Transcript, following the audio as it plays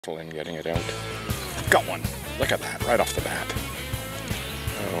in getting it out. Got one. Look at that, right off the bat.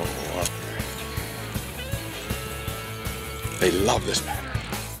 Oh, they love this pattern.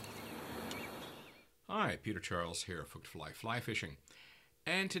 Hi, Peter Charles here, Hooked Fly Fishing.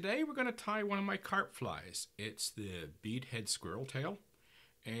 And today we're going to tie one of my carp flies. It's the Bead Head Squirrel tail.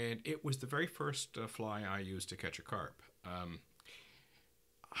 And it was the very first fly I used to catch a carp.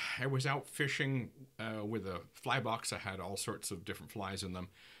 I was out fishing with a fly box that had all sorts of different flies in them.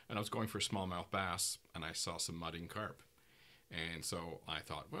 And I was going for smallmouth bass, and I saw some mudding carp. And so I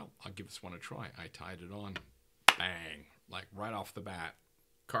thought, well, I'll give this one a try. I tied it on, bang, like right off the bat,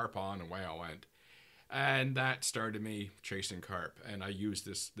 carp on, and away I went. And that started me chasing carp. And I used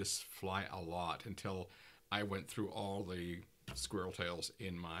this fly a lot until I went through all the squirrel tails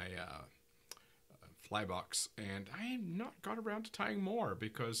in my fly box. And I have not got around to tying more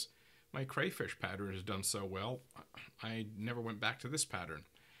because my crayfish pattern has done so well. I never went back to this pattern.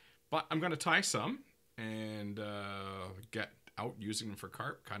 But I'm going to tie some and get out using them for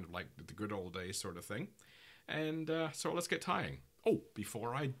carp, kind of like the good old days sort of thing. And so let's get tying. Oh,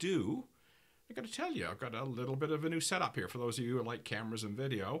 before I do, I got to tell you, I've got a little bit of a new setup here for those of you who like cameras and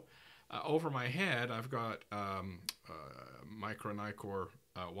video. Over my head, I've got Micro Nikkor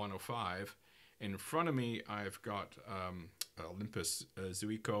 105. In front of me, I've got Olympus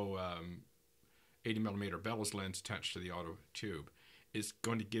Zuiko 80mm bellows lens attached to the auto tube. It's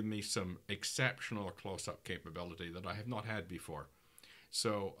going to give me some exceptional close-up capability that I have not had before.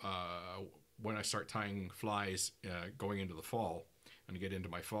 So when I start tying flies going into the fall and get into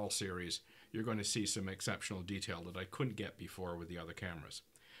my fall series, you're going to see some exceptional detail that I couldn't get before with the other cameras.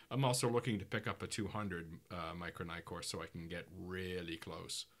 I'm also looking to pick up a 200 Micro Nikkor so I can get really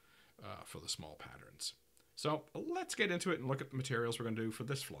close for the small patterns. So let's get into it and look at the materials we're going to do for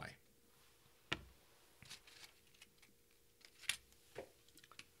this fly.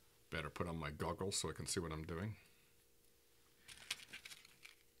 Better put on my goggles so I can see what I'm doing.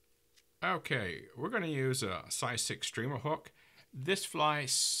 Okay, we're going to use a size 6 streamer hook. This fly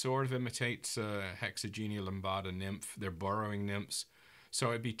sort of imitates Hexagenia limbata nymph. They're burrowing nymphs. So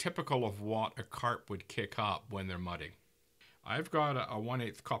it'd be typical of what a carp would kick up when they're mudding. I've got a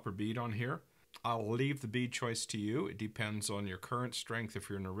 1/8 copper bead on here. I'll leave the bead choice to you. It depends on your current strength. If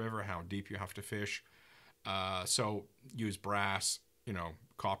you're in a river, how deep you have to fish. So use brass, you know,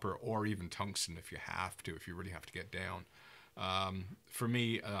 copper, or even tungsten if you have to, if you really have to get down. For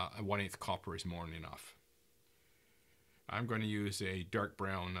me, a 1/8 copper is more than enough. I'm going to use a dark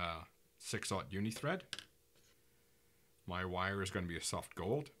brown 6/0 uni thread. My wire is going to be a soft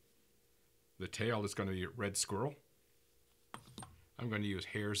gold. The tail is going to be a red squirrel. I'm going to use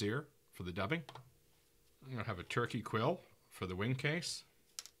hare's ear for the dubbing. I'm going to have a turkey quill for the wing case.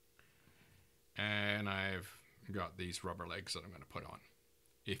 And I've got these rubber legs that I'm going to put on.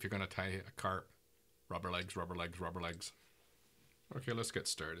 If you're going to tie a carp, rubber legs, rubber legs, rubber legs. Okay, let's get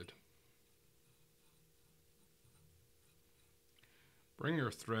started. Bring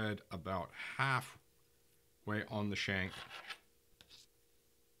your thread about halfway on the shank.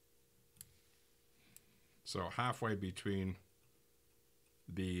 So halfway between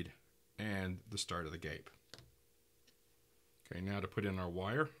the bead and the start of the gape. Okay, now to put in our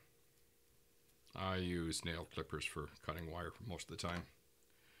wire. I use nail clippers for cutting wire most of the time.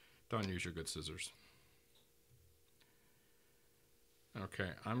 Don't use your good scissors.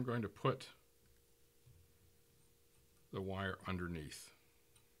 Okay, I'm going to put the wire underneath.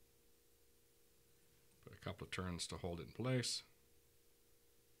 Put a couple of turns to hold it in place.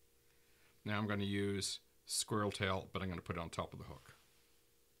 Now I'm going to use squirrel tail, but I'm going to put it on top of the hook.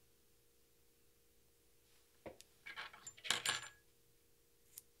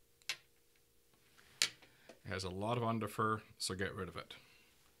 It has a lot of underfur, so get rid of it.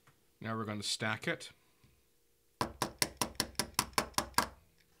 Now we're going to stack it.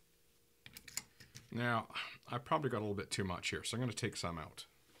 Now, I probably got a little bit too much here, so I'm going to take some out.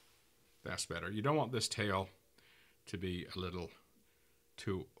 That's better. You don't want this tail to be a little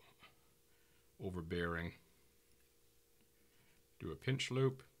too overbearing. Do a pinch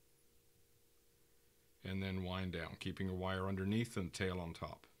loop, and then wind down, keeping your wire underneath and tail on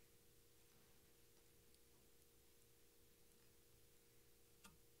top.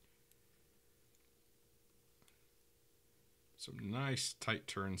 Some nice tight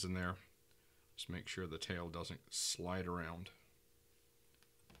turns in there. Just make sure the tail doesn't slide around.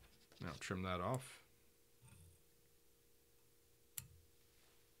 Now trim that off.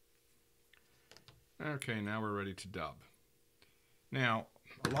 Okay, now we're ready to dub. Now,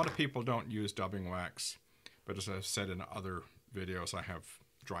 a lot of people don't use dubbing wax, but as I've said in other videos, I have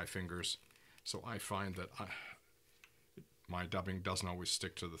dry fingers. So I find that my dubbing doesn't always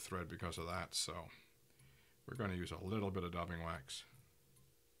stick to the thread because of that, so we're going to use a little bit of dubbing wax.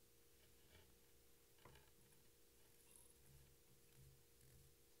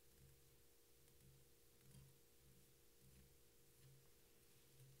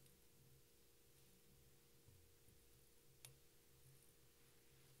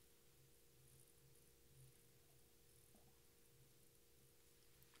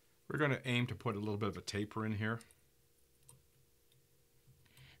 We're going to aim to put a little bit of a taper in here.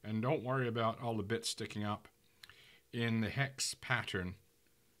 And don't worry about all the bits sticking up. In the hex pattern,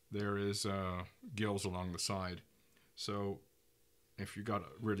 there is gills along the side. So if you got a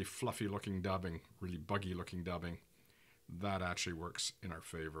really fluffy looking dubbing, really buggy looking dubbing, that actually works in our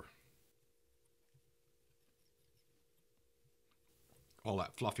favor. All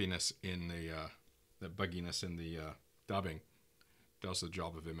that fluffiness in the bugginess in the dubbing does the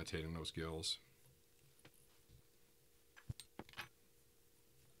job of imitating those gills.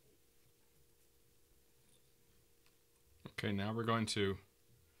 Okay, now we're going to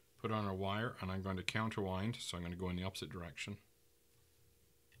put on our wire, and I'm going to counterwind, so I'm going to go in the opposite direction.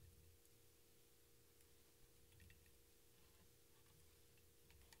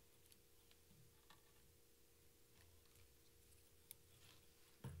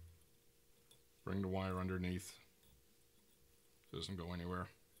 Bring the wire underneath. It doesn't go anywhere.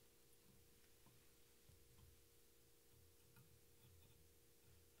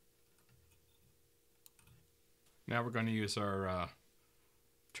 Now we're going to use our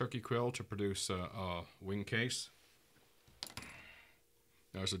turkey quill to produce a wing case.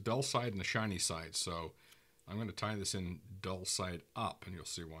 There's a dull side and a shiny side, so I'm going to tie this in dull side up, and you'll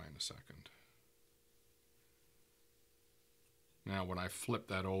see why in a second. Now when I flip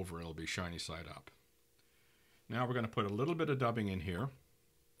that over, it'll be shiny side up. Now we're going to put a little bit of dubbing in here,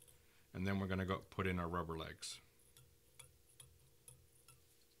 and then we're going to go put in our rubber legs.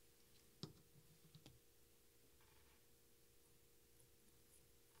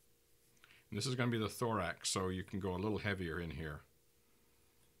 And this is going to be the thorax, so you can go a little heavier in here.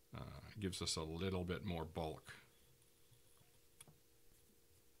 It gives us a little bit more bulk.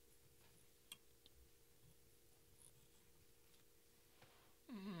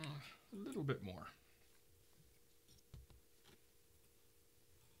 A little bit more.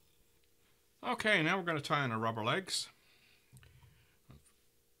 Okay, now we're going to tie in our rubber legs. I've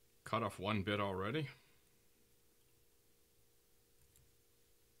cut off one bit already.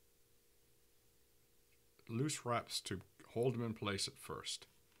 Loose wraps to hold them in place at first.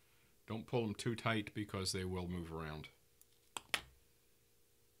 Don't pull them too tight because they will move around.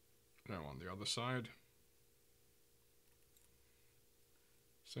 Now on the other side.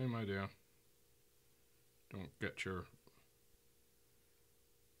 Same idea. Don't get your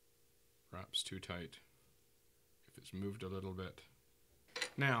wraps too tight if it's moved a little bit.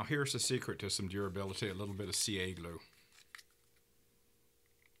 Now here's the secret to some durability, a little bit of CA glue.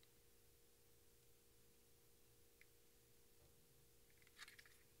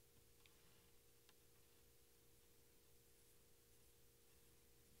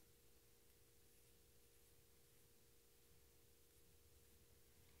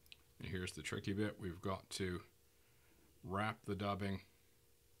 And here's the tricky bit. We've got to wrap the dubbing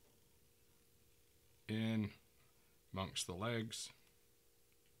in amongst the legs.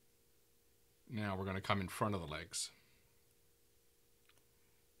 Now we're going to come in front of the legs.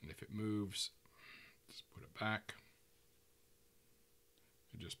 And if it moves, just put it back.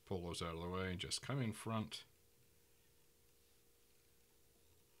 And just pull those out of the way and just come in front.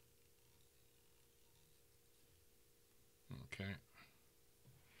 Okay.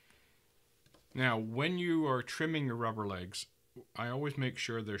 Now, when you are trimming your rubber legs, I always make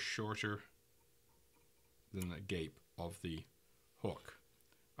sure they're shorter than the gape of the hook.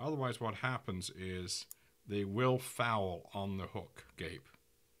 Otherwise, what happens is they will foul on the hook gape.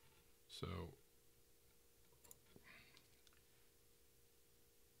 So,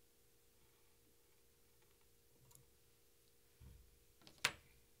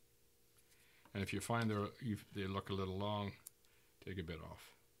 and if you find they look a little long, take a bit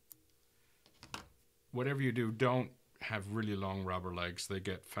off. Whatever you do, don't have really long rubber legs. They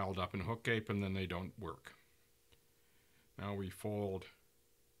get fouled up in hook gape and then they don't work. Now we fold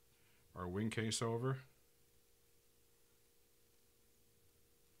our wing case over,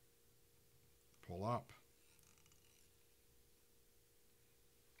 pull up,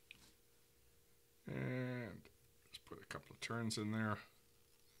 and just put a couple of turns in there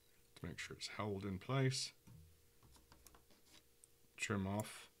to make sure it's held in place. Trim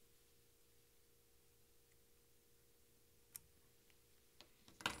off.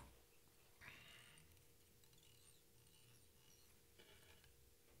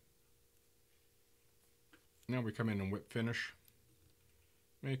 Now we come in and whip finish,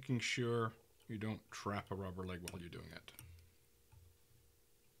 making sure you don't trap a rubber leg while you're doing it.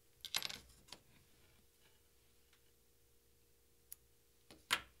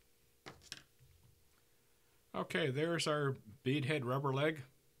 Okay, there's our bead head rubber leg,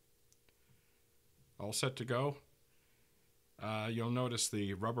 all set to go. You'll notice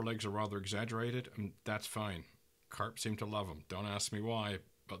the rubber legs are rather exaggerated, and that's fine. Carp seem to love them. Don't ask me why,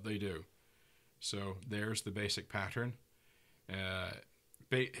 but they do. So there's the basic pattern.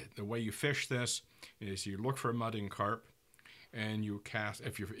 The way you fish this is you look for a mudding carp, and you cast,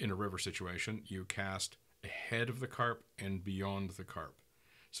 if you're in a river situation, you cast ahead of the carp and beyond the carp.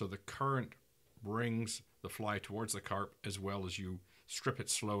 So the current brings the fly towards the carp as well as you strip it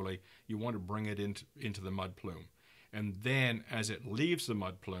slowly. You want to bring it into the mud plume. And then as it leaves the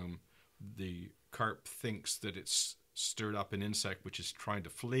mud plume, the carp thinks that it's stirred up an insect which is trying to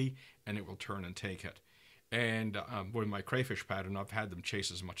flee, and it will turn and take it. And with my crayfish pattern, I've had them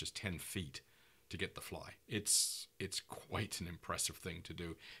chase as much as 10 feet to get the fly. It's quite an impressive thing to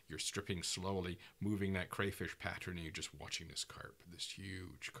do. You're stripping slowly, moving that crayfish pattern, and you're just watching this carp, this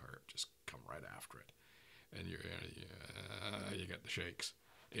huge carp, just come right after it. And you get the shakes.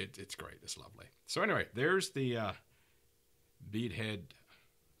 It's great. It's lovely. So anyway, there's the bead head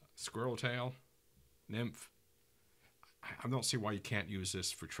squirrel tail nymph. I don't see why you can't use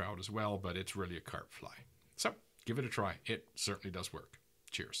this for trout as well, but it's really a carp fly. So give it a try. It certainly does work.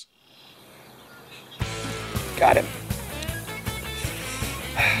 Cheers. Got him.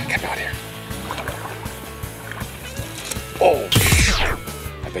 Get out here. Oh,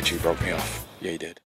 I bet you broke me off. Yeah, you did.